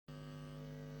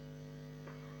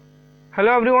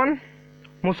Hello everyone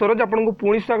मु सरोज आपको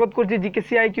पुणी स्वागत कर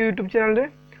Gksea IQ यूट्यूब चैनल रे।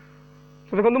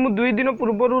 तो देखो मुझे 2 दिन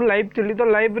पूर्व लाइव थी तो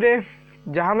लाइव रे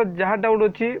जहाँ जहाँ डाउट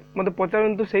अच्छी मत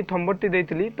पचारतु से थंबरटी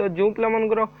देती तो जो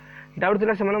पिलाମାନଙ୍କର डाउट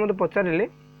था से मत पचारे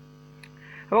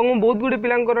और बहुत गुड़े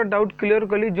पिलांकर डाउट क्लियर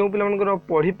कली जो पिलाମାନଙ୍କର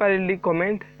पढ़ी पारिली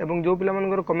कमेंट और जो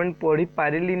पिलाମାନଙ୍କର कमेंट पढ़ी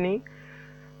पारिली नहीं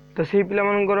तो से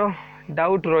पिलाମାନଙ୍କର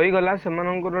डाउट रहीगला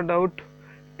से डाउट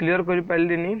क्लियर कर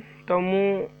पारिली नहीं तो मु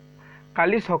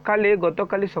काली सकाले गत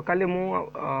काली सकाले मु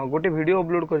गोटे वीडियो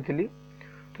अपलोड करी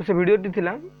तो से वीडियोटी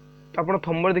थिला आपण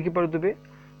थंबर देखि पारुतबे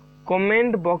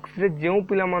कमेंट बॉक्स रे जो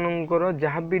पिला मानकर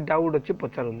जहाँ भी डाउट अच्छे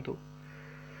पचारंतु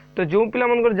तो जो पिला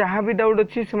मानकर जहाँ भी डाउट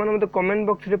अच्छी से मते कमेंट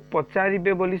बॉक्स रे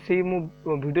पचारिबे बोली से मु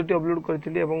वीडियोटी अपलोड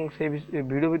करी एवं से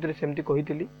वीडियो भितर सेमती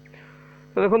कहितली।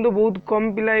 तो देखो बहुत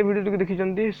कम पिला ए वीडियो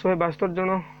देखिचंती 172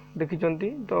 जन देखिचंती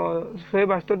तो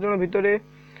 172 जन भितर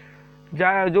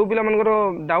जो पिला मनकर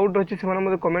डाउट अच्छी से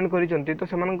मते कमेंट करिसंती तो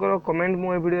सेमानकर कमेंट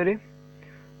मु ए वीडियो रे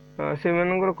से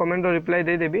मानकर कमेंट रो रिप्लाई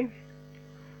दे देबी।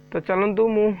 तो चलंतु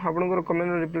मु आपनकर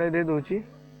कमेंट रो रिप्लाई दे दोची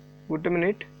गोटे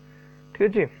मिनिट ठीक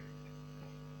अछि।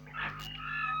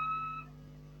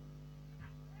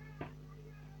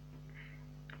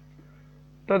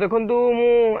 तो देखंतु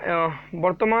मु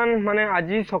वर्तमान माने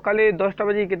आज सकाले 10टा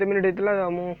बजे केते मिनिट हेतला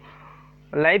मु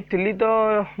लाइव थिली तो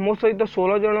मो सहित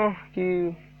 16 जन कि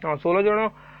 16 जन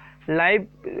लाइव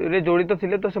रे जड़ित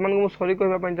थिले तो सेमान सॉरी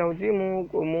कहबा चाहूँगी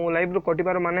मो लाइव रो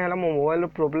कटिबार माने हला मो मोबाइल रो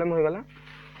प्रॉब्लम हो गला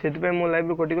से मो लाइव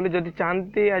रो कटि गली। जदि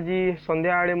चाहती आज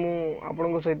संध्या आड़े मु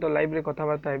आपन सहित लाइव रे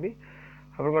कथबार्ता हेबी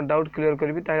आपन डाउट क्लियर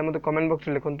करबी ताहे मते कमेंट बॉक्स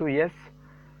रे लिखंतु यस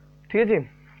ठीक अछि।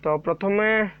 तो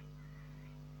प्रथमे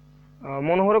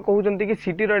मनोहर कहउचंती कि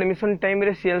सिटी रो एडमिशन टाइम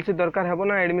रे सीएलसी दरकार हेबो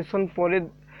ना एडमिशन परे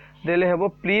देले हेबो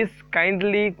प्लीज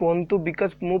काइंडली कहंतु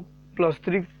बिकॉज मु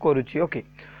 +3 करूची ओके।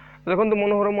 देखो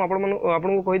मनोहर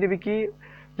मुझे कहीदेवी कि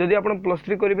जदि आप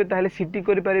 +3 करेंगे ताहले सिटी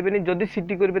करें जदि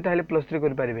सिटी करेंगे ताहले +3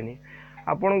 करें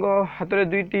आपण हाथ में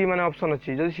दुईटी माने ऑप्शन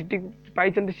अच्छी जदि सिटी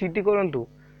पाई सिटी करूँ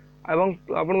एवं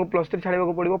आपको +3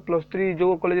 छाड़ा पड़ो +3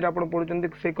 जो कॉलेज आप पढ़ुं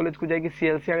से कॉलेज को जाकि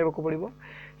सीएलसी आने को पड़ो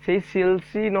से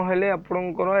सीएलसी नहेले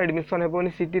आपंकर एडमिशन हेबनी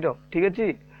सिटी रो ठीक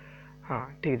अच्छे हाँ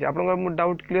ठीक है आप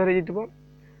डाउट क्लियर हो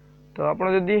तो आप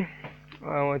जदि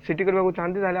सिटी करने को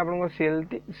चाहते हैं आप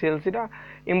सीएलसी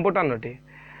इम्पोर्टाट अटे।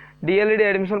 डीएलईडी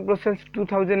एडमिशन प्रोसेस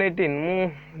 2018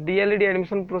 मु डीएलईडी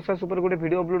एडमिशन प्रोसेस ऊपर गोटे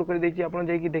वीडियो अपलोड कर देछि आपन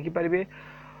जाई कि देखि पारिबे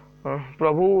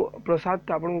प्रभु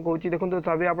प्रसाद आपन को कहूची देखो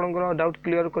तबे आपनकर डाउट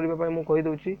क्लियर करबा पय मु कहि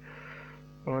दोछि।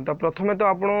 तो प्रथमे तो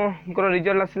आपनकर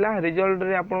रिजल्ट आसिला रिजल्ट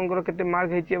रे आपनकर केते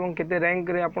मार्क हेछि एवं केते रैंक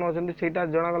रे आपन अछंती सेटा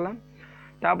जणा गला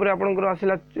तापर आपनकर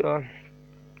आसिला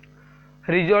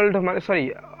रिजल्ट माने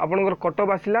सॉरी आपनकर कट ऑफ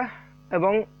आसिला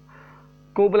एवं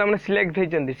को पिला माने सिलेक्ट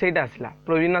होइचंती सेटा आसिला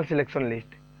प्रोविजनल सिलेक्शन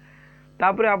लिस्ट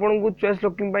तापर आपन को चॉइस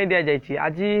लॉकिंग पय दिया जायछि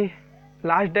आज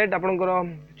लास्ट डेट आपनकर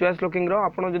चॉइस लॉकिंग रो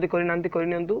आपन जदी करि नांती करि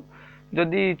नियंतु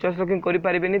जदी चॉइस लॉकिंग करि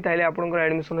पारिबेनी ताले आपनकर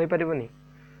एडमिशन होई पारिबनी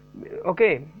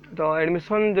ओके। तो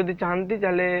एडमिशन जदी चाहंती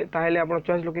ताले आपन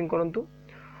चॉइस लॉकिंग करंतु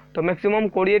तो मैक्सिमम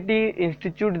 20 टी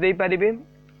इंस्टीट्यूट दे पारिबे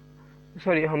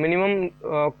सॉरी हां मिनिमम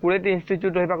 20 टी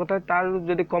इंस्टीट्यूट रहबा कथा तार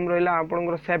जदी कम रहला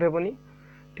आपनकर सेव हेबनी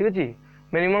ठीक अच्छे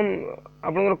मिनिमम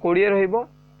आपंकर 20 रहिबो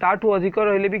ताठू अधिक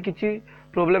रहिले भी किसी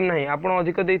प्रोब्लेम नहीं आपण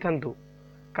अधिक दे थांतु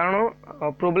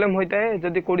कारण प्रोब्लेम होता है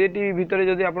जदि 20 टी भितर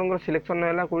जदि आपंकर सिलेक्शन न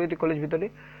होला 20 टी कॉलेज भितर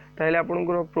ताहले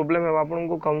आपंकर प्रोब्लेम है आपन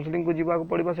को काउंसलिंग को जीवा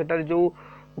पड़िबो सेटार जो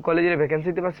कॉलेज रे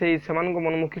वैकेंसी थिबा से समान को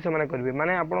मनमुखी से माने करबे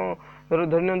माने आपण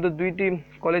धरनियंतु 2 टी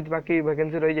कॉलेज बाकी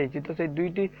वैकेंसी रहि जाईची तो से 2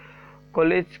 टी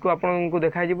कॉलेज को आपन को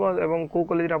देखा जीवो एवं को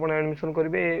कॉलेज रे आपण एडमिशन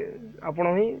करबे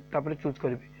आपण ही तापर चूज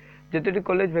करबे जिते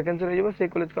कॉलेज वैकेंसी रही से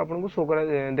कॉलेज को आपको शो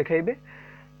कर देखाइबे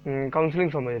काउंसलिंग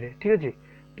समय रे ठीक अच्छे।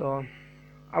 तो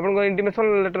आपन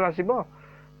इंटीमेशन लेटर आसीबो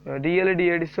डीएलईडी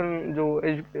एडिशन जो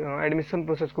एडमिशन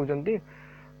प्रोसेस कहउचंती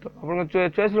तो आपन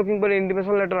चॉइस लॉकिंग पर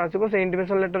इंटीमेशन लेटर आसीबो से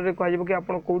इंटीमेशन लेटर रे कहजिबो कि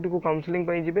आपन कोठी को काउंसलिंग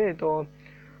पई जिबे तो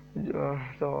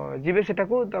जिबे सेटा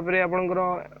को तापरे आपनकर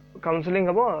काउंसलिंग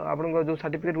हबो आपन जो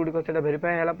सर्टिफिकेट गुडी को सेटा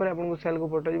वेरीफाई हला पर आपन को सेल को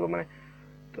फोटो जिवो माने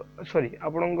तो सॉरी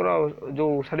आपनकर जो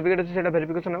सर्टिफिकेट अच्छे से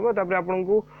वेरिफिकेशन हम तापर आपन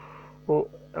को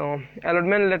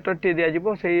अलॉटमेंट लेटर टी दिया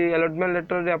जिवो से अलॉटमेंट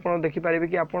लेटर रे आपन देखि पारिबे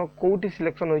कि आपन कोठी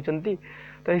सिलेक्शन होइचंती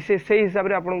तो से हिसाब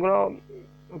रे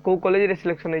आपनकर को कॉलेज रे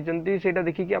सिलेक्शन होइचंती सेटा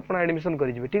देखि कि आपन एडमिशन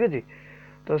करि जिवे ठीक अछि।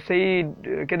 तो सेही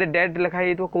केते डेट लिखा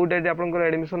हितो को डेट आपनकर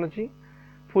एडमिशन अछि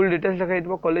फुल डिटेल्स लिखा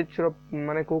हितो कॉलेज रो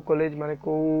माने को कॉलेज माने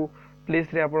को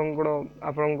प्लेस रे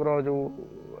आपनकर जो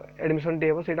एडमिशन टी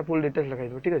हेबो सेटा फुल डिटेल्स लिखा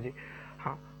हितो ठीक अछि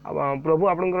हाँ अब प्रभु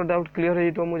आपनकर डाउट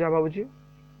क्लियर हो मुझे भावुची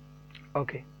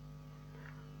ओके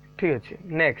ठीक अच्छे।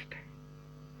 नेक्स्ट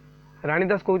रानी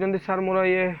दास कहते सर मोर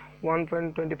ये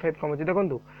 1.25 कम अच्छी देखो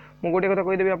मुझे गोटे कथा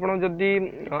कहीदेवी आप जदि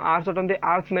arts अटंती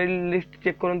arts merit list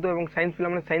check करूँ और साइंस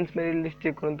पिला साइंस मेरिट लिस्ट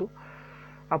चेक करूँ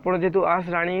आपड़ जेहेतु आर्ट्स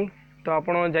राणी तो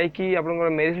आपड़ जाकि आप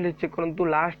मेरिट लिस्ट चेक करूँ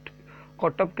लास्ट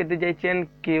कट ऑफ केते जाइए एंड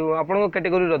आपण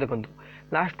कैटेगोरी देखो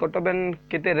लास्ट कट ऑफ एंड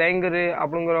केते रैंक रे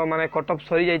आपणकर माने कट ऑफ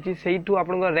सरी जाइए सेठू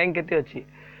आपणकर रैंक केते अच्छी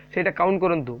सेटा काउंट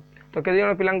करूँ तो केते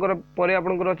जण पिलांकर परे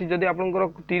आपणकर अछि जदि आपणकर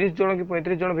 30 जण कि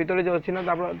 35 जण भितर जो अछि ना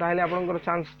ताहले आपणकर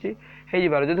चांस अछि हे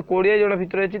जिबार जदि 20 जण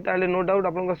भितर अछि ताहले नो डाउट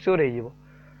आपणकर श्योर हे जिवो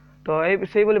तो ए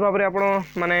सेही बोली भाबरे आपण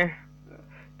माने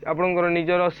आपणकर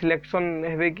निजर सिलेक्शन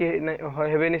हेबे कि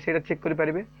हेबे नि सेटा चेक करि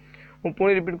परिबे मु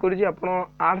पुणी रिपीट करूची आपण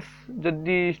आर्ट्स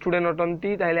जदि स्टूडेंट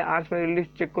अटंती ताहले आर्ट्स मेरिट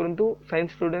लिस्ट चेक करंतु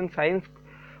science student science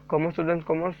commerce student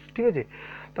commerce ठीक अछि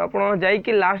तो आपण जाई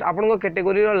कि लास्ट आपण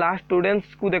कैटेगरी रो लास्ट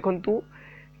स्टूडेंट्स को देखंतु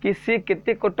कि सी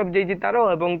केते कट ऑफ जाइए तार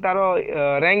एवं तार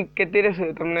रैंक केते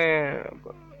तमने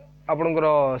आपणकर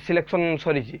सिलेक्शन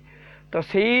सरी तो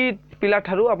सही पिला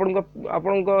ठारू आपण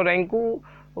रैंक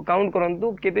को काउंट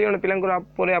करंतु केते जण पिलांकर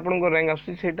परे आपण रैंक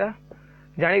आसी सेटा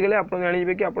जानि गेले आपण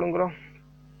जानिबे कि आपणकर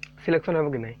सिलेक्शन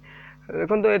हेबो कि नहीं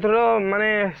देखो एथर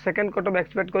माने सेकंड कट ऑफ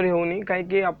एक्सपेक्ट करी होनी काहे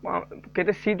कि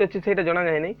केते सीट अछि सेटा जणा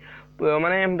जाय नै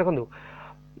माने देखो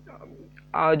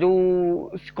जो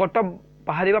कट ऑफ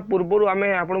बाहर पूर्व आम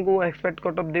आपन को एक्सपेक्ट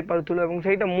कट ऑफ दे पारुथुलो एवं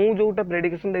सेटा मु जोटा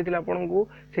प्रेडिक्शन देथिला आपन को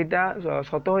सेटा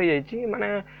सत हो जाइछि माने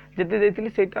जते देथिली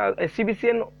सेटा एससीबीसी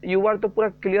एंड यूआर तो पूरा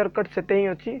क्लियर कट सेते ही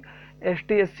अछि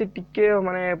एसटी एससी टिके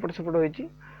माने एपट सेपट होइछि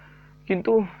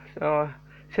किंतु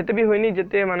सेते भी होइनी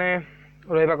जते माने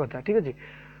रहबा कथा ठीक अछि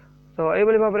तो ए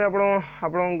बली भाबरे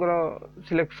आपनकर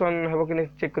सिलेक्शन हेबो कि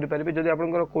चेक करि परिबे जदि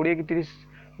आपनकर 20 कि 30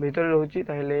 भीतर रहउछि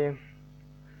ताहेले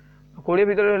 20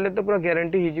 भीतर हेले तो पूरा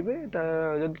ग्यारंटी ही जिबे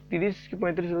जदि 30 कि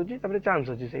 35 रहउछि तापर चांस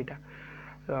अछि सेटा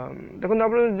देखो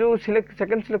आप जो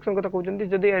सेकंड सिलेक्शन कथा कहउछन्ती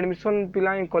जदि एडमिशन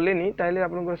पिला कलेनी ताहेले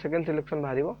आपनकर सेकंड सिलेक्शन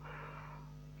बाहरिबो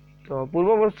तो पूर्व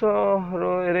वर्ष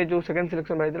रे जो सेकंड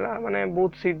सिलेक्शन बाहरितला माने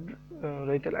बहुत सीट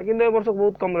रहितला किंतु ए वर्ष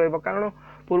बहुत कम रहबो कारण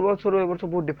पूर्व वर्ष रो ए वर्ष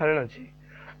बहुत डिफरेंट अछि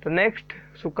तो next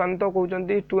Sukanta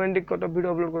कहउछन्ती 20 cut off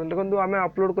video upload करन देखो आमे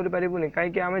अपलोड करि परिबुनी काहे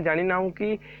कि आमे जानि नाउ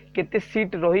कि केते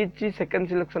सीट रहिछि सेकंड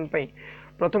सिलेक्शन पई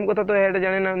प्रथम कथा तो एटा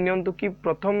जानि ना नियंतु कि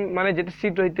प्रथम माने जेते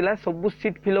सीट रहितिला सब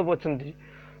सीट फिलअप अछन्ती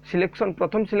सिलेक्शन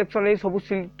प्रथम सिलेक्शन ए सब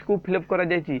सीट को फिलअप करा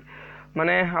जायछि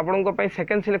माने आपनको पई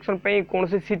सेकंड सिलेक्शन पई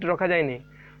कोनसे सीट रखा जाय नै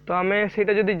तो आमे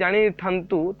सेटा जदी जानि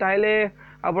थांतु ताहेले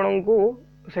आपनको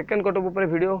सेकंड कट ऑफ ऊपर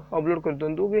वीडियो अपलोड कर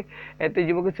दंतु कि एते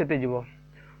जीवो कि सेते जीवो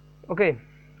ओके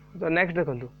तो नेक्स्ट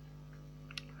देखंतु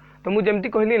तो मु जेमती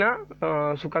कहली ना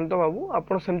सुकांत बाबू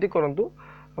आपण सेमती करंतु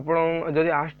आपण जदी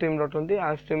आर्ट्स स्ट्रीम रटंती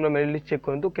आर्ट्स स्ट्रीम रो मेरिट लिस्ट चेक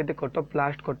करंतु केते cut off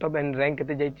last cut off and rank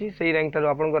केते जाईची सेही रैंक तारो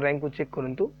आपण को रैंक को चेक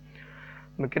करंतु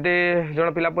केते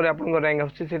जण पिला परे आपण को रैंक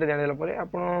आछी सेटा जानिला परे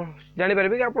आपण जानि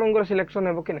परबे कि आपण को सिलेक्शन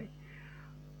हेबो कि नै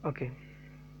ओके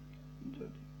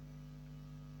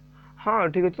हाँ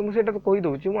ठीक है मुझे तो कही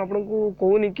दूसरी मुझे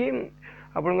कहूनी कि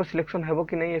आपण सिलेक्शन हेबो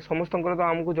कि नहीं समस्त तो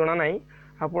आमको जना ना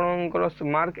आपणकर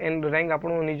मार्क एंड रैंक आप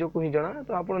निजक ही जना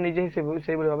तो आप निजे ही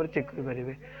से भाव चेक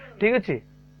करेंगे ठीक अच्छे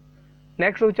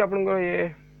नेक्स्ट हूँ आप ये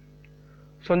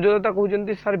संजय दत्ता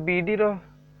कहते sir BD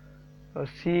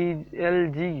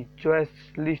CLG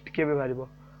choice list के बाहर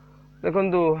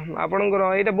देखो आपणकर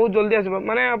यहाँ बहुत जल्दी आस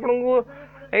माने आपन को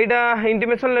यहाँ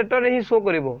इंटिमेशन लेटर ही शो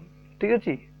कर ठीक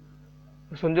अच्छे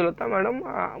संजय लता मैडम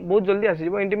बहुत जल्दी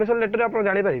आसीज इंटिमेशन लेटर आप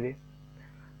जानीपारे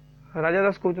राजा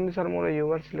दास कहते सर मोर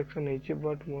यूआर सिलेक्शन है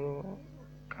but more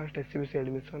cast SCBC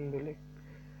admission बेले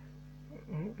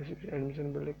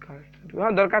एडमिशन बेले कास्ट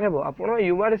हाँ दरकार है आप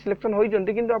यूआर सिलेक्शन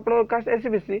होती किंतु आप कास्ट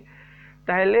एससीबीसी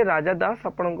ताहले राजा दास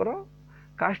आपणकर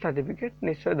कास्ट सर्टिफिकेट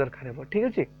निश्चय दरकार है ठीक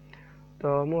अच्छे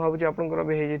तो मुझे भावी आपंकर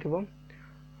भी हो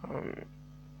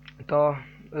तो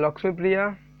लक्ष्मी प्रिया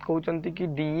कहते कि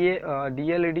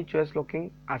DLED चॉइस लॉकिंग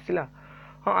आसला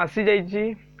हाँ आसी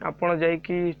जाइए आपड़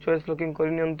जाकि चॉइस लॉकिंग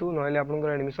करनी ना आप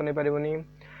एडमिशन हो पारबनी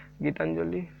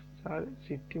Geetanjali sir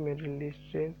city merit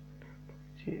list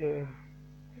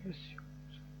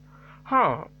हाँ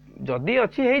जदि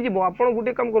अच्छी हो आप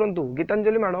गोटे काम करूँ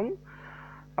गीतांजलि मैडम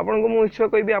आपको मुझे निश्चय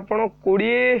कहि आप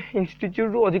 20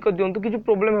 इंस्टीट्यूट अधिक दिंतु किसी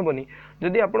प्रोब्लेम हेनी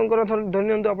जदि आपंकर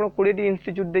धरनी आप 20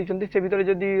 इंस्टीट्यूट देते से भितर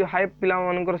जदि हाई पिला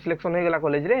मानकर सिलेक्शन होगा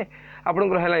कॉलेज रे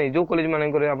आपंकर है जो कॉलेज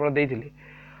मानकर आप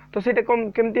तो सेटा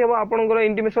केमती हम आपंकर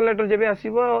इंटिमेशन लेटर जब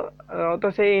आसो तो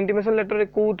से इंटिमेशन लेटर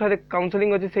कौठार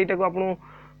काउंसलिंग अच्छे से जावाक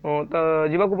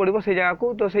पड़ो से जगह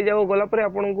को तो से जगह गलापर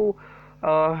आपन को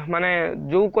माने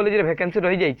जो कॉलेज वैकेंसी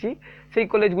रही जाइए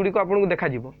कॉलेज गुड़ी को आपको देखा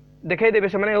देखई देवे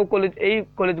से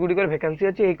कॉलेज गुड़ी वैकेंसी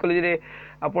अच्छी कॉलेज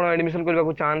आप एडमिशन करने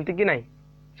को चाहती कि ना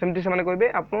सेमती से कहे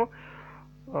आप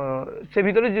से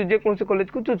भितर जेकोसी कॉलेज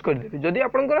को चूज करदेवे जदि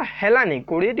आपंकर है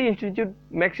 20 इंस्टीट्यूट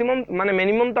मैक्सिमम माने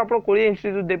मिनिमम तो आप 20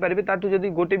 इंस्टीट्यूट दे पारे ताठू जदि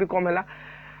गोटे भी कम है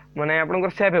माने आपंकर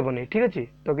सेफ हेबनी ठीक अच्छे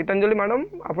तो गीतांजलि मैडम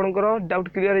आपंकर डाउट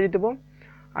क्लियर हो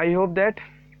आई होप दैट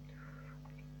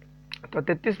तो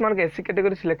 33 mark SC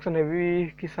category selection heavy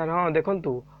कि सर हाँ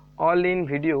देखंतु ऑल इन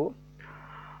वीडियो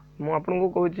मु आपको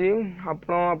कहूँ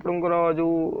आपणकर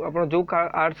जो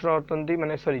आर्ट्स रही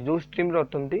माने सॉरी जो स्ट्रीम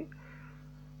रही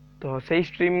तो सही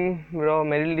स्ट्रीम रो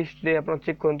मेरिट लिस्ट रे आप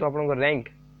चेक करंतु आपन रैंक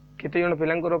केते जण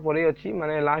पिलांकर परे अछि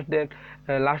माने last date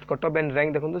last cut off and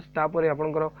rank देखंतु तापर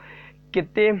आपनकर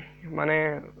केते माने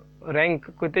रैंक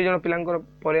केते जण पिलांकर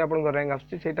परे आपनकर रैंक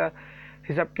आछि सेटा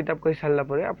हिसाब किताब कहि सारला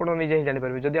परे आपण निजे ही जानि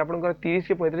परबे जदि आपनकर 30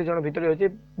 के 35 जण भितर अछि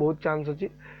बहुत चांस अछि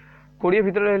 20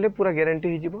 भितर रहले पूरा ग्यारंटी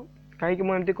हि जिवो काहे कि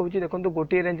म एमती कहूची देखंतु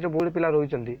गोटे रेंज रे बहुत पिला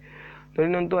रहुचंती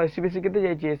धरिनंतु एससीबीसी केते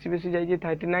जाइछि एससीबीसी जाइछि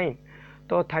 39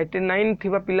 तो 39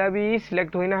 थिबा पिला भी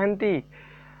सिलेक्ट होइना हंती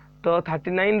तो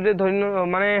 39 रे धरिन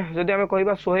माने जदि आमे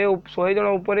कहबा 100 जण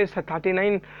ऊपर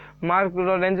 39 मार्क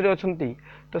रो रेंज रे अछंती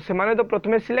तो से माने तो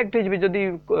प्रथमे सिलेक्ट हिजबी जदि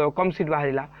कम सीट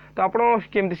बाहरिला तो आपण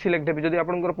केमति सिलेक्ट हेबे जदि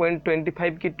आपनकर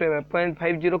 0.25 की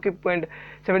 0.50 की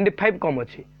 0.75 कम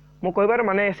अछि मो कहबार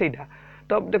माने सेटा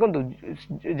तो देखंतु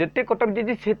जते कटअप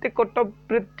जे सेते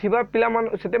कटअप रे थिबा पिला मान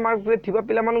सेते मार्क रे थिबा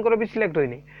पिला मानकर भी सिलेक्ट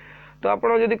होइनी तो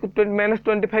आपण जदि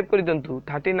 -25 कर दिंतु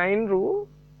 39 रु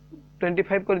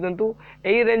 25 कर दिंतु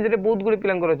एई रेंज रे बहुत गुडी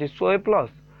पिलांकर अछि 100 प्लस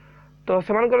तो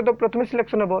सेमानकर तो प्रथम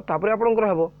सिलेक्शन हेबो तापर आपनकर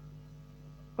हेबो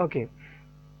ओके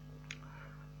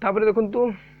तापर देखंतु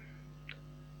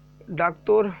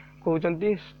डॉक्टर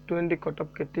कहउचंती 20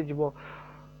 कटअप केते जीवो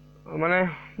माने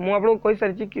मु आपन कहि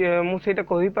सारिछि कि मु सेटा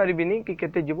कहि परिबिनी कि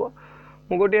केते जीवो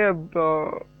मु गोटे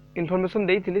इन्फॉर्मेशन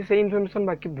देइथिली से इन्फॉर्मेशन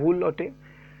बाकी भूल अटे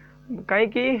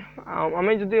कहीं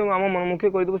आम जदि आम मनमुखी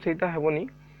कहीदेव से हेनी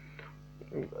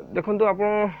देखो आप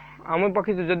आम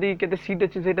पाखे जदि केते सीट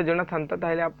अच्छे से जना था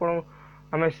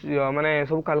आम माने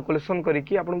सब कैलकुलेशन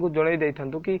करके आपको जन दे था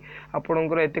कि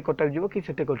आपंकर एत कटअप जीव कि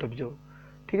से कटअप जीव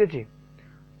ठीक अच्छे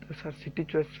तो सर सिटी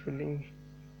चॉइस फिलिंग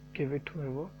केवेठू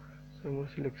हेबो सर मोर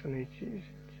सिलेक्शन है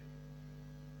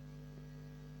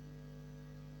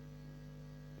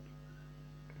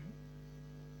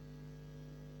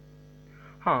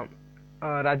हाँ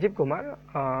राजीव कुमार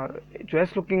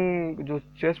चॉइस लुकिंग जो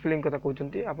चॉइस फिलिंग कथा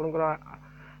कहते आपंकर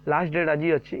लास्ट डेट आज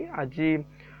अच्छी आज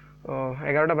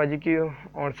 11टा बाजिकी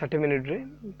 58 मिनिट रे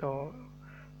तो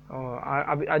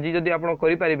आज जदि आप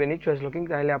करें चॉइस लुकिंग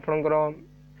ताहले आपंकर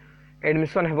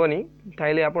एडमिशन हेबनी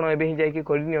ताहले आप एबे ही जाइए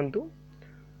करनियंतु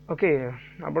ओके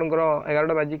आपंकर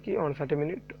 11टा बाजिकी 59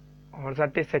 मिनिट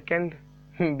 59 सेकेंड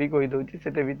भी कही दउची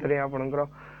सेते भितर आपंकर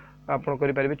आप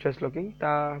करें चॉइस लुकिंग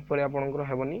तापर आपंकर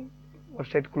हेबनी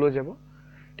वेबसाइट क्लोज हेबो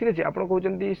ठीक अच्छे आप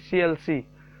कहते सीएलसी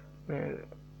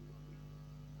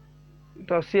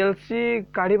तो सीएलसी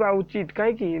काढ़ा उचित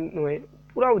कहीं नुहे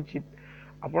पूरा उचित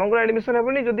आपंकर एडमिशन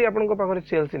हेबनी जदि आपन पाखरे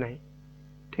सीएलसी नहीं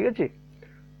ठीक अच्छे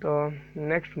तो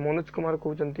नेक्स्ट मनोज कुमार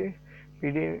कहते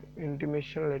पीडी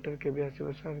इंटीमेशन लेटर के भी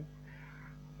आसो सर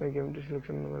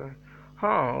सिलेक्शन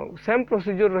हाँ सेम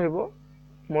प्रोसीजर रहिबो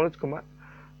मनोज कुमार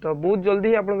तो बहुत जल्दी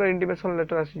ही आपंकर इंटीमेशन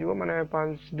लेटर आसीजो माने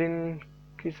 5 दिन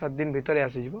कि 7 दिन भितर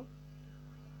आसीजो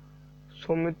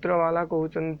सौमित्र वाला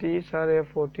कहते सर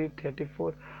 40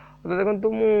 34 तो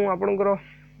देखो मु आपंकर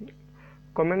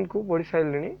कमेंट को पढ़ी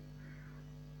सारे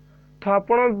तो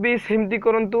आपण भी सेमती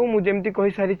करंतु मु जेमती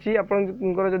कहि सारिछि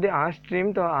आपनकर जदि आर्ट्स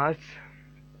स्ट्रीम तो आर्ट्स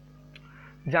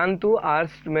जानतु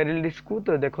आर्ट्स मेरिट लिस्ट को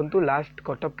तो देखंतु लास्ट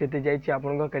कटअप केते जाइछि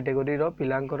आपनकर कैटेगरी रो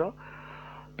पिलांकर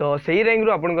तो सही रैंक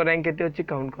रो आपनकर रैंक केते अछि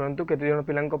काउंट करंतु केते जण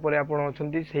पिलांक परे आपण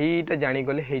अछंती सेहीटा जानि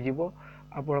गले हे जिवो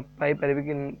आपण पाई परबे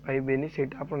कि पाइबेनी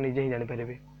सेटा आपण निजे ही जानि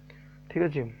परबे ठीक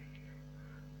अछि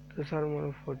तो sir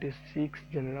more 46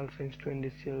 general science to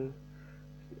industrial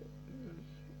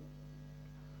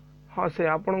हाँ से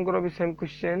आपणकर भी सेम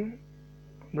क्वेश्चन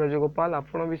ब्रजगोपाल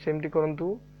आपण भी सेमटी करंतु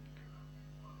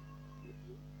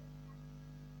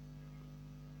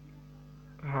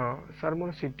हाँ sir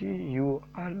more city you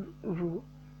are रु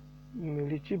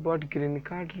मिली बट ग्रीन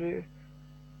कार्ड रे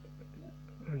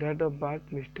डेट ऑफ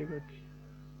बर्थ मिस्टेक अच्छी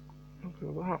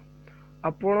हाँ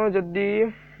आपण जदि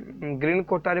ग्रीन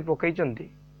कोटा रे पकईचंती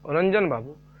रंजन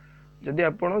बाबू जदि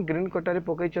आपण ग्रीन कोटा रे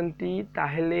पकईचंती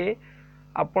ताहेले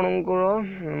आपणकर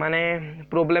माने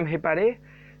प्रॉब्लम हे पारे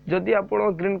जदि आपण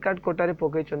ग्रीन कार्ड कोटा रे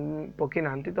पकई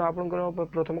नांती तो आपणकर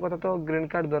प्रथम कथा तो ग्रीन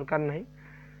कार्ड दरकार नहीं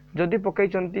जदि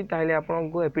पकईचंती ताहेले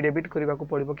आपनको एफिडेविट करबा को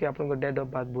पड़िबो कि आपनको डेट ऑफ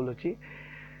बर्थ भूल अछि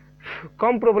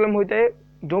कम प्रॉब्लम होता है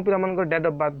जो पिला मानकर डेट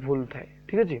ऑफ बर्थ भूल थाए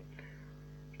ठीक अच्छे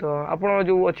तो आप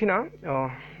जो अच्छी ना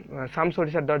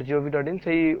samsodisha.gov.in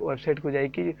से वेबसाइट को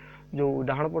जाकि जो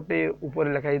डाहाण पटे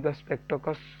ऊपर लिखा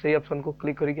स्पेक्टकस से ऑप्शन को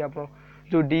क्लिक करके आप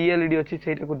जो DLED अच्छी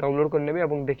से डाउनलोड करने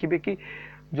और देखिए कि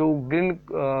जो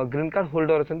ग्रीन कार्ड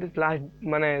होल्डर अच्छा लास्ट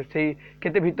माने से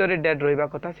केते भितर डेट रहा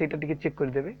कथा से चेक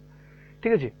करदे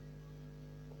ठीक अच्छे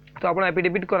तो आप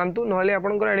एफिडेविट करातु ना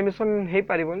आपंकर एडमिशन हो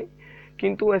पारनि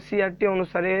किंतु SCRT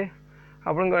अनुसार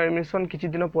आपंकर एडमिशन किसी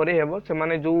दिन पर हे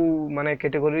से जो माने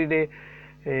कैटेगरी रे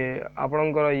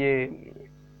आपंकर ये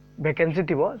वैकेंसी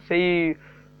थी से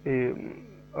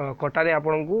कटारे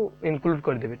आपन को इनक्लूड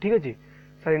करदे ठीक अच्छे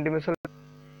सर इंटीमेशन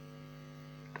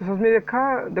तो सस्मी रेखा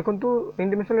देखो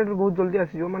इंटीमेशन लेटर बहुत जल्दी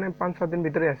आसीज माने 5-7 दिन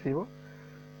भितर आसीज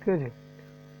ठीक अच्छे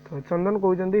तो चंदन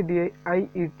कहते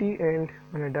DIET एंड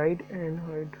माने diet and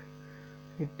height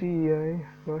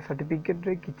ETI certificate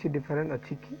रे किछि डिफरेंट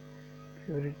अच्छी कि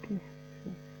प्योरिटी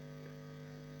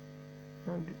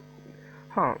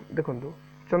हाँ देखो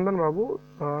चंदन बाबू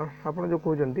आप जो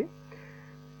कहते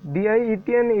DIET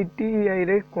एंड ETI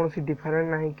रे कौन सी डिफरेंट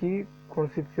नहीं कि कौन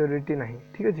सी प्योरिटी नहीं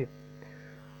ठीक अच्छे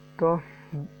तो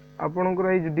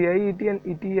आपणकर ये DIET एंड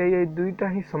ETI दुईटा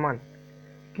ही सामान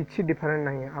किसी डिफरेंट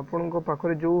नहीं आपण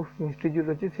पाखे जो इंस्टीट्यूट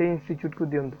अच्छे से इंस्टीट्यूट को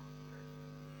दिंतु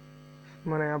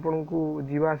माने आपण को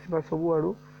जीवा आसवा सब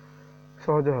आड़ू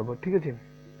सहज हे ठीक अच्छे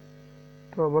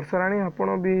तो वर्षाराणी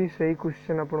आपण भी सही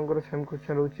क्वेश्चन आपणकर सेम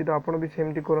क्वेश्चन रोचे तो आपण भी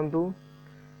सेमती करंतु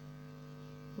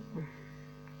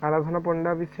आराधना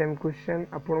पंडा भी सेम क्वेश्चन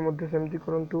आपण मध्य सेमती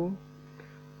करंतु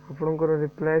आपणकर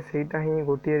रिप्लाय सेटा ही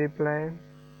गोटे रिप्लाय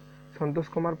संतोष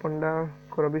कुमार पंडा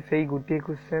कर भी सही गोटे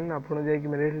क्वेश्चन आपण जाई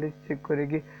मेरिट लिस्ट चेक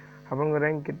करके आपन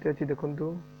रैंक केते अछि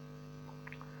देखंतु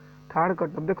थर्ड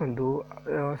कटअप देखंतु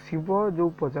शिव जो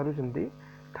पचारुचंती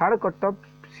थर्ड कटअप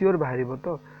सियोर बाहर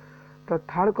तो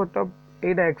थर्ड कटअप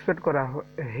एटा एक्सपेक्ट करा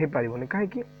हे पारिबोनी काहे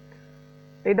कि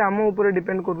एटा हम ऊपर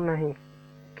डिपेंड करू नाही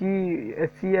कि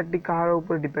SCRT कहार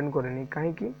ऊपर डिपेंड करेनी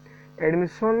काहे कि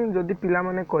एडमिशन जदि पिला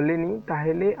माने कलेनी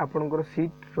ताहेले आपनकर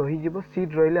सीट रही जिवो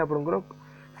सीट रहिले आपनकर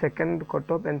second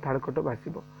cut up and third cut up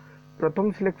आसीबो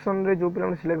प्रथम सिलेक्शन रे जो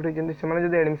पिला सिलेक्ट होइजंती से माने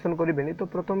जदि एडमिशन करिबेनी तो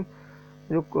प्रथम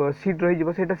जो सीट रही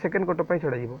जिवो सेटा सेकंड कटअप पय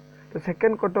छडा जिवो तो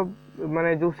सेकंड कटअप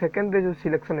माने जो सेकंड रे जो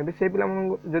सिलेक्शन हेबे से पिला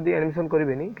जदि एडमिशन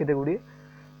करिबेनी केते गुडी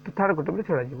तो थर्ड कटअप रे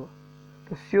छडा जिवो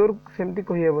तो श्योर सेमती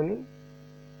कहि हेबोनी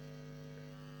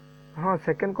हाँ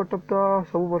सेकंड कटअप तो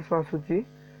सब वर्ष आसुची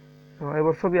ए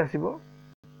वर्ष भी आसीबो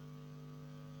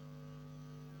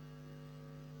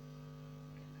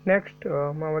नेक्स्ट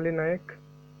मावली नायक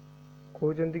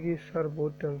कहते कि सर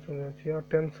बहुत टेंशन अच्छी हाँ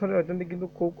टेंशन अच्छे कि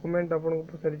कौ कमेंट आप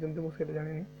पचारि मुझे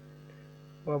जानी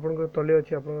आप तले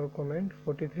अच्छी आप कमेंट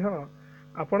 43 हाँ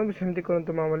आपड़ भी सेमती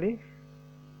करते मामली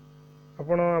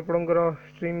आपणकर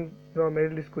स्ट्रीम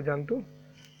मेरिट लिस्ट को जानतु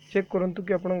चेक करंतु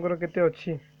कि आपणकर केते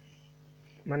अच्छी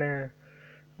माने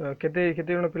केते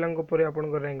केते जन पिलांक परे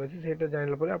आपणकर रैंक अच्छी सेटा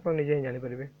जानला परे आप निजे ही जानि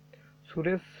परिबे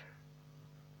सुरेश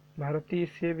भारती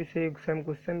सी भी से सेम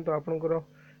क्वेश्चन तो आपणकर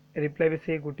रिप्लाई भी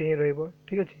से गोटे ही रहिबो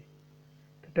ठीक अच्छे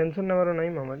तो टेंशन नेबार नहीं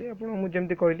मामली आप मुझे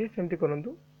कहली सेमती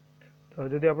करंतु तो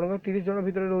जदि आपन 30 जन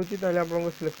भितर रोची ताले आपन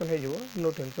सिलेक्शन हो जिवो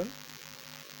नो टेंशन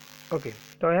ओके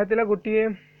तो यह थिला गोटे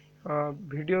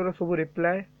वीडियो रो सब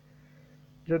रिप्लाई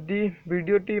जदि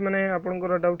वीडियोटी माने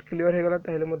आपनकर डाउट क्लियर हो गला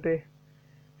ताले मते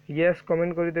यस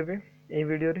कमेंट कर देबे ए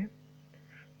वीडियो रे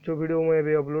जो वीडियो मैं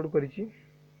एबे अपलोड करिछि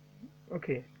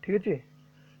ओके ठीक अच्छे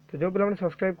तो जो पिला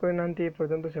सब्सक्राइब करना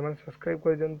पर्यटन से सब्सक्राइब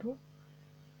कर दिंतु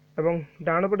एवं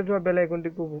डाण पटे जो बेल आइकन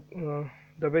को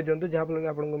दबाई दिंतु जहाँफल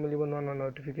आपको मिल नुआ नुआ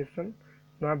नोटिफिकेशन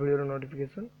नुआ video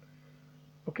notification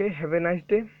okay have a nice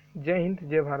day जय हिंद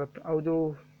जय भारत आउ जो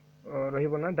रही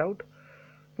ना डाउट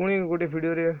पुणी गोटे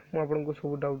वीडियो रे मु आपको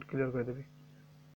सब डाउट क्लियर करदेवी।